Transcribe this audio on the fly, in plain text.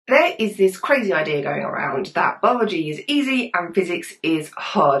there is this crazy idea going around that biology is easy and physics is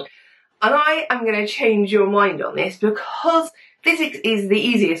hard. And I am going to change your mind on this, because physics is the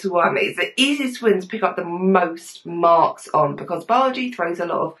easiest one. It's the easiest one to pick up the most marks on, because biology throws a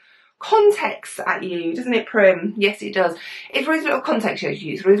lot of context at you, doesn't it, Prim? Yes, it does. It throws a lot of context at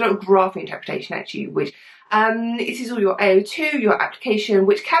you, throws a lot of graph interpretation at you, which this is all your AO2, your application,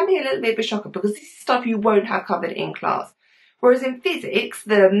 which can be a little bit of a shocker, because this is stuff you won't have covered in class. Whereas in physics,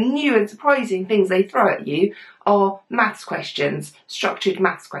 the new and surprising things they throw at you are maths questions, structured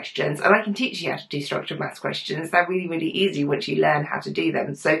maths questions. And I can teach you how to do structured maths questions. They're really, really easy once you learn how to do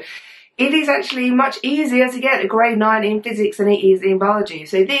them. So it is actually much easier to get a grade 9 in physics than it is in biology.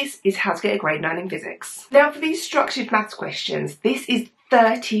 So this is how to get a grade 9 in physics. Now for these structured maths questions, this is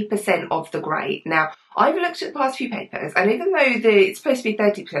 30% of the grade. Now, I've looked at the past few papers, and even though it's supposed to be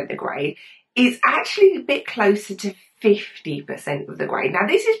 30% of the grade, it's actually a bit closer to 50% of the grade. Now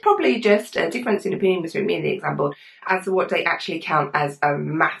this is probably just a difference in opinion between me and the exam board as to what they actually count as a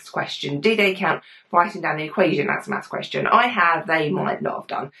maths question. Do they count writing down the equation as a maths question? I have, they might not have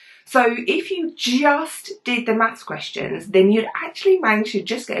done. So if you just did the maths questions, then you'd actually manage to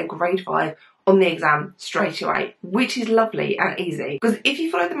just get a grade 5 on the exam straight away, which is lovely and easy. Because if you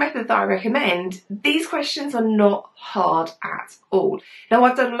follow the method that I recommend, these questions are not hard at all. Now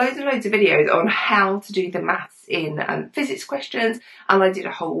I've done loads and loads of videos on how to do the maths in physics questions, and I did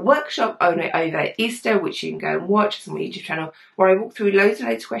a whole workshop on it over Easter, which you can go and watch. It's on my YouTube channel, where I walk through loads and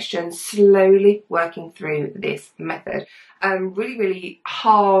loads of questions, slowly working through this method. Really, really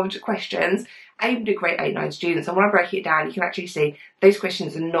hard questions aimed at grade 8, 9 students, and when I break it down, you can actually see those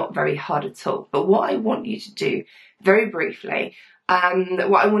questions are not very hard at all. But what I want you to do, very briefly,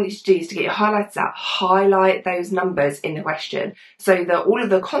 what I want you to do is to get your highlights out, highlight those numbers in the question, so that all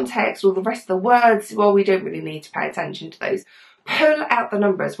of the context, all the rest of the words, well, we don't really need to pay attention to those. Pull out the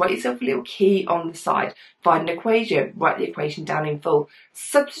numbers, write yourself a little key on the side, find an equation, write the equation down in full,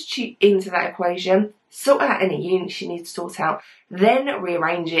 substitute into that equation, sort out any units you need to sort out, then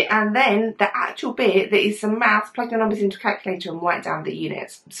rearrange it, and then the actual bit that is some maths, plug the numbers into a calculator and write down the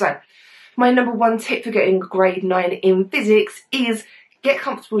units. So my number one tip for getting grade 9 in physics is get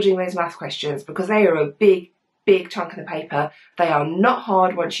comfortable doing those maths questions, because they are a big chunk of the paper. They are not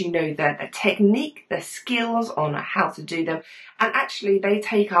hard once you know the technique, the skills on how to do them, and actually they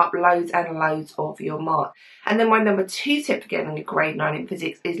take up loads and loads of your mark. And then my number 2 tip for getting a grade 9 in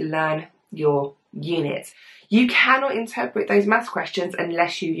physics is learn your units. You cannot interpret those maths questions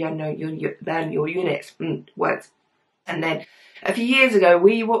unless you learn your units. Words. And then a few years ago,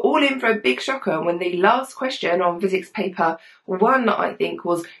 we were all in for a big shocker when the last question on physics paper 1, I think,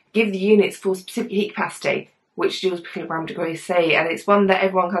 was give the units for specific heat capacity, which deals per kilogram degree C, and it's one that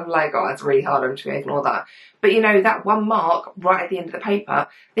everyone kind of like, oh, it's really hard, I'm just going to ignore that. But you know, that 1 mark right at the end of the paper,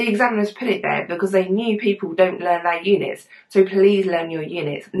 the examiners put it there because they knew people don't learn their units. So please learn your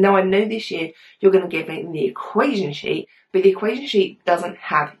units. Now I know this year you're going to give it the equation sheet, but the equation sheet doesn't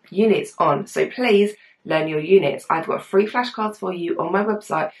have units on. So please learn your units. I've got free flashcards for you on my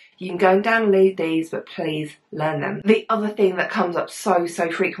website. You can go and download these, but please learn them. The other thing that comes up so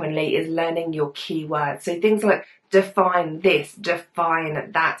frequently is learning your keywords. So things like define this,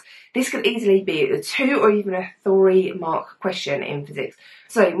 define that. This could easily be a 2 or even a 3 mark question in physics.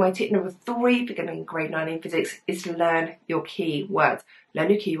 So my tip number 3 for getting grade 9 in physics is to learn your keywords. Learn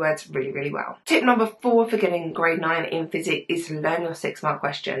your keywords really, really well. Tip number 4 for getting grade 9 in physics is to learn your 6 mark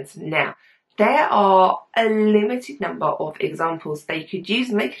questions. Now, there are a limited number of examples they could use,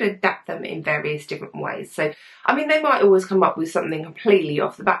 and they could adapt them in various different ways. So, I mean, they might always come up with something completely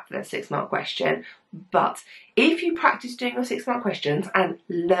off the bat for their 6 mark question, but if you practice doing your 6 mark questions and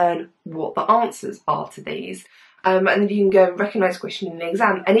learn what the answers are to these, and then you can go and recognise a question in the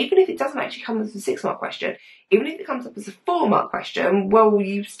exam, and even if it doesn't actually come as a 6 mark question, even if it comes up as a 4 mark question, well,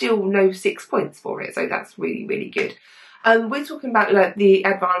 you still know 6 points for it, so that's really, really good. We're talking about like the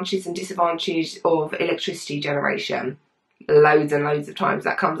advantages and disadvantages of electricity generation. Loads and loads of times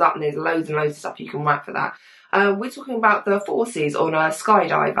that comes up, and there's loads and loads of stuff you can write for that. We're talking about the forces on a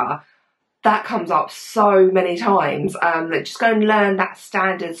skydiver. That comes up so many times. Just go and learn that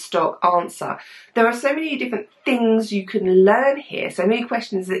standard stock answer. There are so many different things you can learn here, so many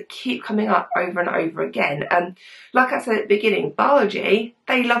questions that keep coming up over and over again. Like I said at the beginning, biology,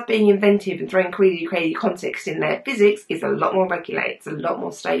 they love being inventive and throwing crazy context in there. Physics is a lot more regulated, it's a lot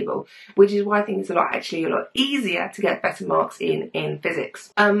more stable, which is why I think it's actually a lot easier to get better marks in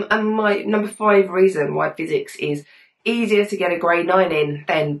physics. And my number 5 reason why physics is easier to get a grade 9 in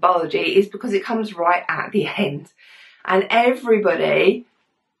than biology is because it comes right at the end. And everybody,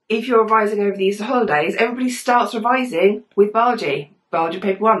 if you're revising over the Easter holidays, everybody starts revising with biology. biology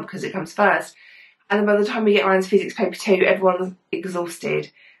paper 1 because it comes first. And then by the time we get around to physics paper 2, everyone's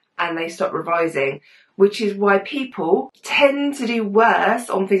exhausted and they stop revising, which is why people tend to do worse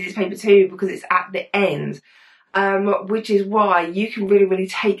on physics paper 2 because it's at the end. Which is why you can really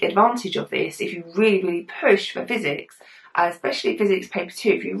take advantage of this if you really push for physics, especially physics paper 2.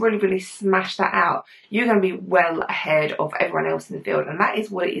 If you really smash that out, you're going to be well ahead of everyone else in the field, and that is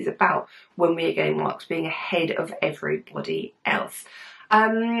what it is about when we are getting marks, being ahead of everybody else.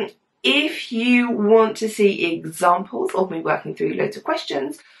 If you want to see examples of me working through loads of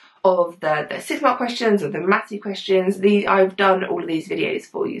questions, of the 6-mark questions, of the mathy questions, I've done all of these videos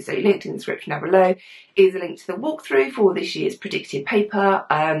for you. So linked in the description down below is a link to the walkthrough for this year's predicted paper,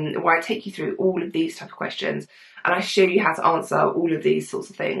 where I take you through all of these type of questions and I show you how to answer all of these sorts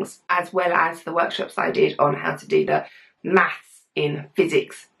of things, as well as the workshops that I did on how to do the maths in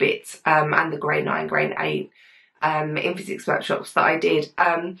physics bits, and the grade 9, grade 8 in physics workshops that I did.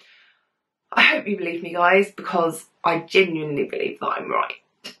 I hope you believe me, guys, because I genuinely believe that I'm right.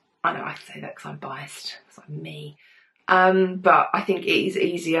 I know I can say that because I'm biased, because I'm me. But I think it is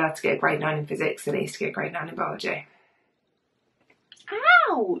easier to get a grade 9 in physics than it is to get a grade 9 in biology.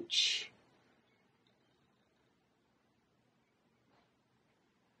 Ouch!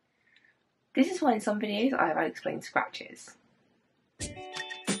 This is why in some videos I have unexplained scratches.